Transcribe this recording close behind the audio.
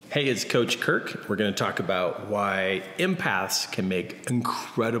Hey, it's Coach Kirk. We're going to talk about why empaths can make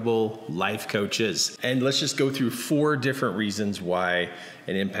incredible life coaches. And let's just go through 4 different reasons why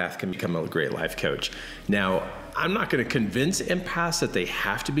an empath can become a great life coach. Now, I'm not going to convince empaths that they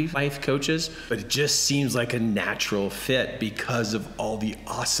have to be life coaches, but it just seems like a natural fit because of all the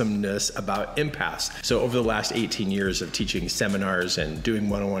awesomeness about empaths. So over the last 18 years of teaching seminars and doing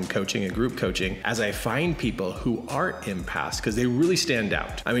one-on-one coaching and group coaching, as I find people who are empaths, because they really stand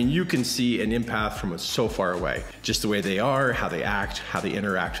out. I mean, you can see an empath from so far away. Just the way they are, how they act, how they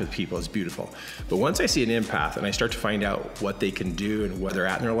interact with people is beautiful. But once I see an empath and I start to find out what they can do and where they're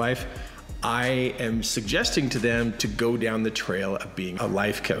at in their life, I am suggesting to them to go down the trail of being a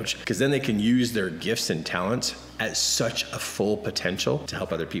life coach, because then they can use their gifts and talents at such a full potential to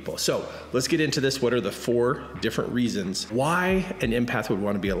help other people. So let's get into this. What are the 4 different reasons why an empath would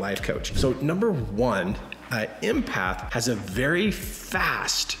want to be a life coach? So number 1, an empath has a very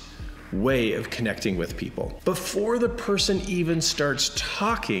fast way of connecting with people. Before the person even starts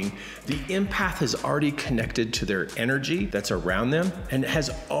talking, the empath has already connected to their energy that's around them and has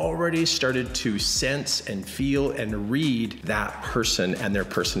already started to sense and feel and read that person and their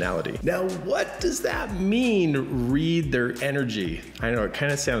personality. Now, what does that mean, read their energy? I know it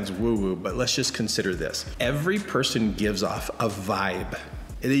kind of sounds woo-woo, but let's just consider this. Every person gives off a vibe.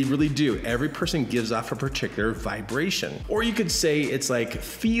 They really do. Every person gives off a particular vibration. Or you could say it's like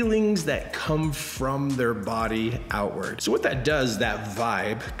feelings that come from their body outward. So what that does, that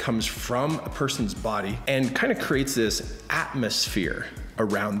vibe comes from a person's body and kind of creates this atmosphere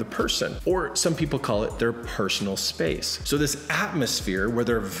around the person, or some people call it their personal space. So this atmosphere where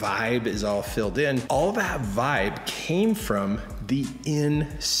their vibe is all filled in, all that vibe came from the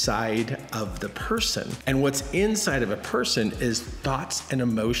inside of the person. And what's inside of a person is thoughts and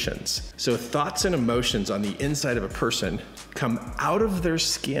emotions. So thoughts and emotions on the inside of a person come out of their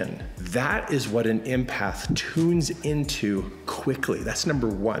skin. That is what an empath tunes into quickly. That's number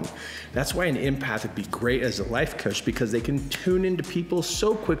 1. That's why an empath would be great as a life coach, because they can tune into people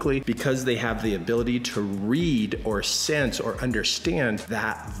so quickly because they have the ability to read or sense or understand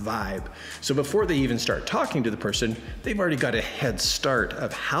that vibe. So before they even start talking to the person, they've already got a head start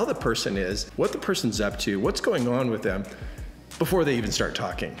of how the person is, what the person's up to, what's going on with them, before they even start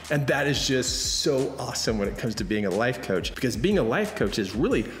talking. And that is just so awesome when it comes to being a life coach, because being a life coach is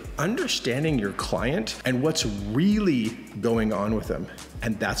really understanding your client and what's really going on with them.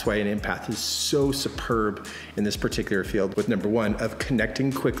 And that's why an empath is so superb in this particular field, with number 1 of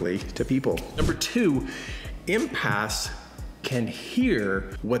connecting quickly to people. Number 2, empaths can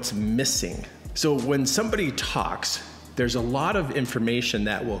hear what's missing. So when somebody talks, there's a lot of information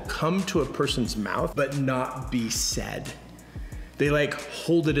that will come to a person's mouth but not be said. They like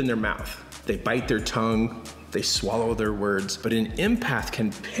hold it in their mouth. They bite their tongue, they swallow their words, but an empath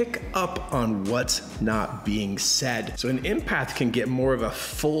can pick up on what's not being said. So an empath can get more of a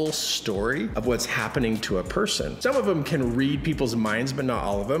full story of what's happening to a person. Some of them can read people's minds, but not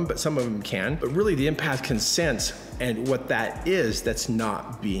all of them, but some of them can. But really the empath can sense and what that is that's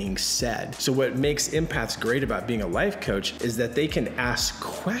not being said. So what makes empaths great about being a life coach is that they can ask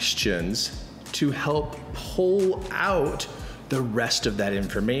questions to help pull out the rest of that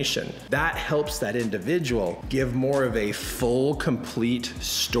information. That helps that individual give more of a full, complete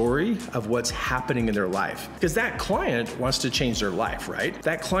story of what's happening in their life. Because that client wants to change their life, right?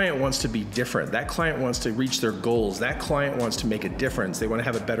 That client wants to be different. That client wants to reach their goals. That client wants to make a difference. They want to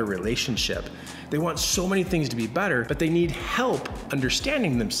have a better relationship. They want so many things to be better, but they need help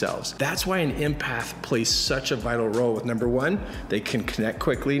understanding themselves. That's why an empath plays such a vital role with number 1, they can connect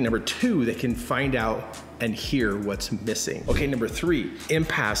quickly. Number 2, they can find out and hear what's missing. Okay, number 3,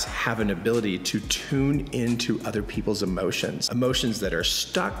 empaths have an ability to tune into other people's emotions. Emotions that are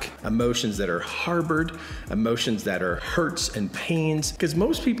stuck, emotions that are harbored, emotions that are hurts and pains, because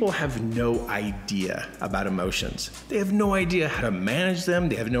most people have no idea about emotions. They have no idea how to manage them.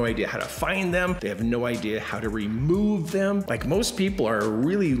 They have no idea how to find them. They have no idea how to remove them. Like, most people are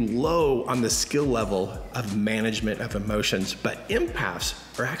really low on the skill level of management of emotions, but empaths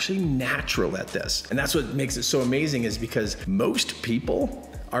are actually natural at this. And that's what makes it so amazing, is because most people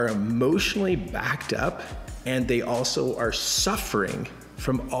are emotionally backed up, and they also are suffering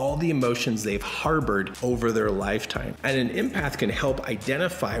from all the emotions they've harbored over their lifetime. And an empath can help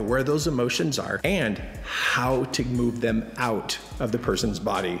identify where those emotions are and how to move them out of the person's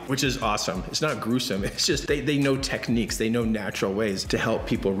body, which is awesome. It's not gruesome. It's just they know techniques, they know natural ways to help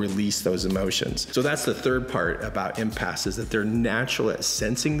people release those emotions. So that's the third part about empaths, is that they're natural at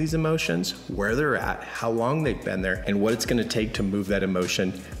sensing these emotions, where they're at, how long they've been there, and what it's gonna take to move that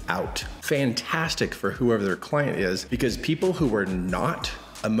emotion out. Fantastic for whoever their client is, because people who are not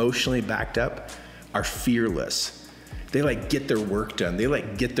emotionally backed up, are fearless. They like get their work done. They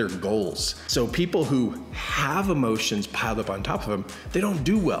like get their goals. So people who have emotions piled up on top of them, they don't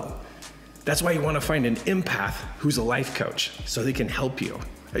do well. That's why you want to find an empath who's a life coach so they can help you.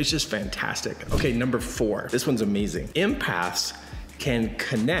 It's just fantastic. Okay, number 4. This one's amazing. Empaths can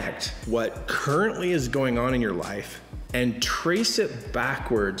connect what currently is going on in your life and trace it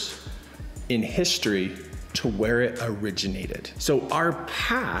backwards in history to where it originated. So our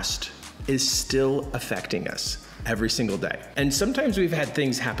past is still affecting us every single day. And sometimes we've had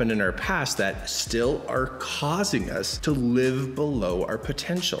things happen in our past that still are causing us to live below our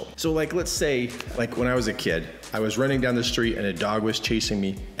potential. So like, let's say, like when I was a kid, I was running down the street and a dog was chasing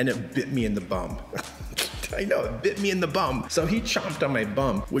me and it bit me in the bum. I know, it bit me in the bum. So he chomped on my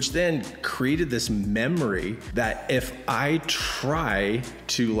bum, which then created this memory that if I try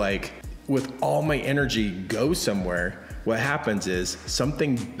to like, with all my energy go somewhere, what happens is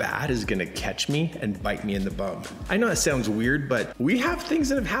something bad is gonna catch me and bite me in the bum. I know that sounds weird, but we have things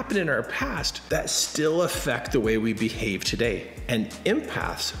that have happened in our past that still affect the way we behave today. And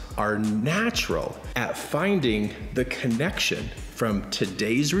empaths are natural at finding the connection from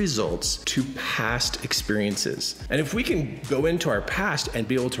today's results to past experiences. And if we can go into our past and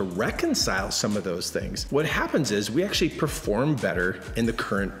be able to reconcile some of those things, what happens is we actually perform better in the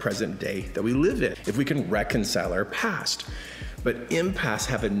current present day that we live in, if we can reconcile our past. But empaths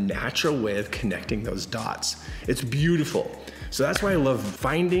have a natural way of connecting those dots. It's beautiful. So that's why I love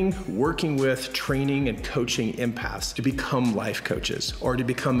finding, working with, training, and coaching empaths to become life coaches or to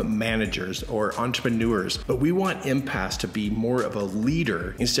become managers or entrepreneurs. But we want empaths to be more of a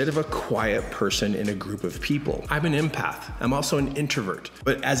leader instead of a quiet person in a group of people. I'm an empath. I'm also an introvert.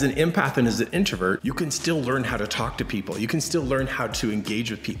 But as an empath and as an introvert, you can still learn how to talk to people. You can still learn how to engage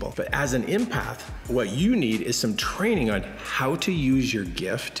with people. But as an empath, what you need is some training on how to use your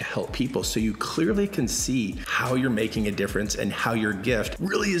gift to help people so you clearly can see how you're making a difference and how your gift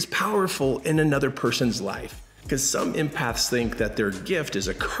really is powerful in another person's life. Because some empaths think that their gift is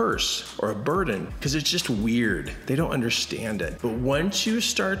a curse or a burden because it's just weird. They don't understand it. But once you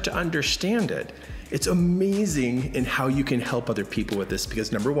start to understand it, it's amazing in how you can help other people with this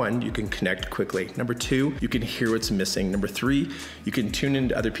because number 1, you can connect quickly. Number 2, you can hear what's missing. Number 3, you can tune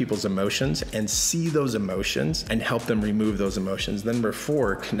into other people's emotions and see those emotions and help them remove those emotions. Then number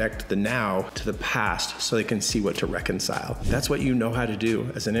 4, connect the now to the past so they can see what to reconcile. That's what you know how to do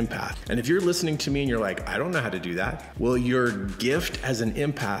as an empath. And if you're listening to me and you're like, I don't know how to do that, well, your gift as an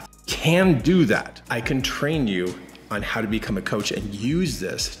empath can do that. I can train you on how to become a coach and use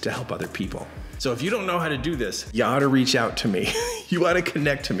this to help other people. So if you don't know how to do this, you ought to reach out to me. You ought to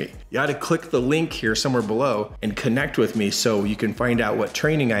connect to me. You ought to click the link here somewhere below and connect with me so you can find out what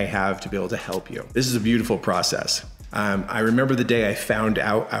training I have to be able to help you. This is a beautiful process. I remember the day I found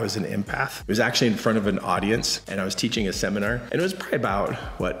out I was an empath. It was actually in front of an audience and I was teaching a seminar and it was probably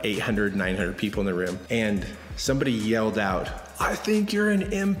about, 800, 900 people in the room. And somebody yelled out, I think you're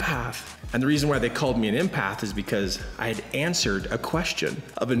an empath. And the reason why they called me an empath is because I had answered a question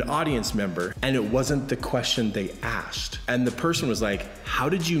of an audience member and it wasn't the question they asked. And the person was like, how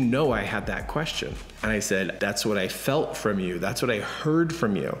did you know I had that question? And I said, that's what I felt from you. That's what I heard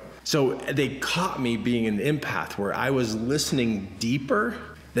from you. So they caught me being an empath where I was listening deeper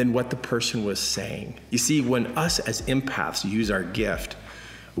than what the person was saying. You see, when us as empaths use our gift,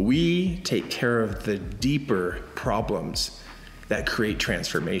 we take care of the deeper problems that create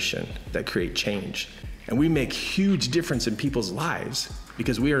transformation, that create change. And we make huge difference in people's lives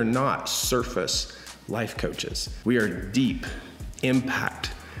because we are not surface life coaches. We are deep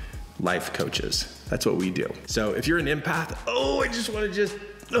impact life coaches. That's what we do. So if you're an empath, I just want to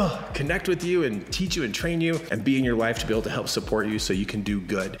connect with you and teach you and train you and be in your life to be able to help support you so you can do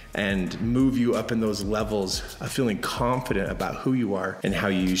good and move you up in those levels of feeling confident about who you are and how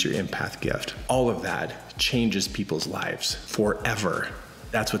you use your empath gift. All of that changes people's lives forever.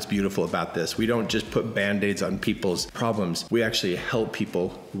 That's what's beautiful about this. We don't just put band-aids on people's problems. We actually help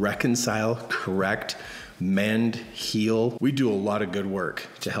people reconcile, correct, mend, heal. We do a lot of good work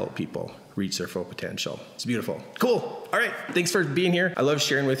to help people reach their full potential. It's beautiful. Cool. All right. Thanks for being here. I love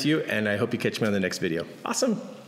sharing with you, and I hope you catch me on the next video. Awesome.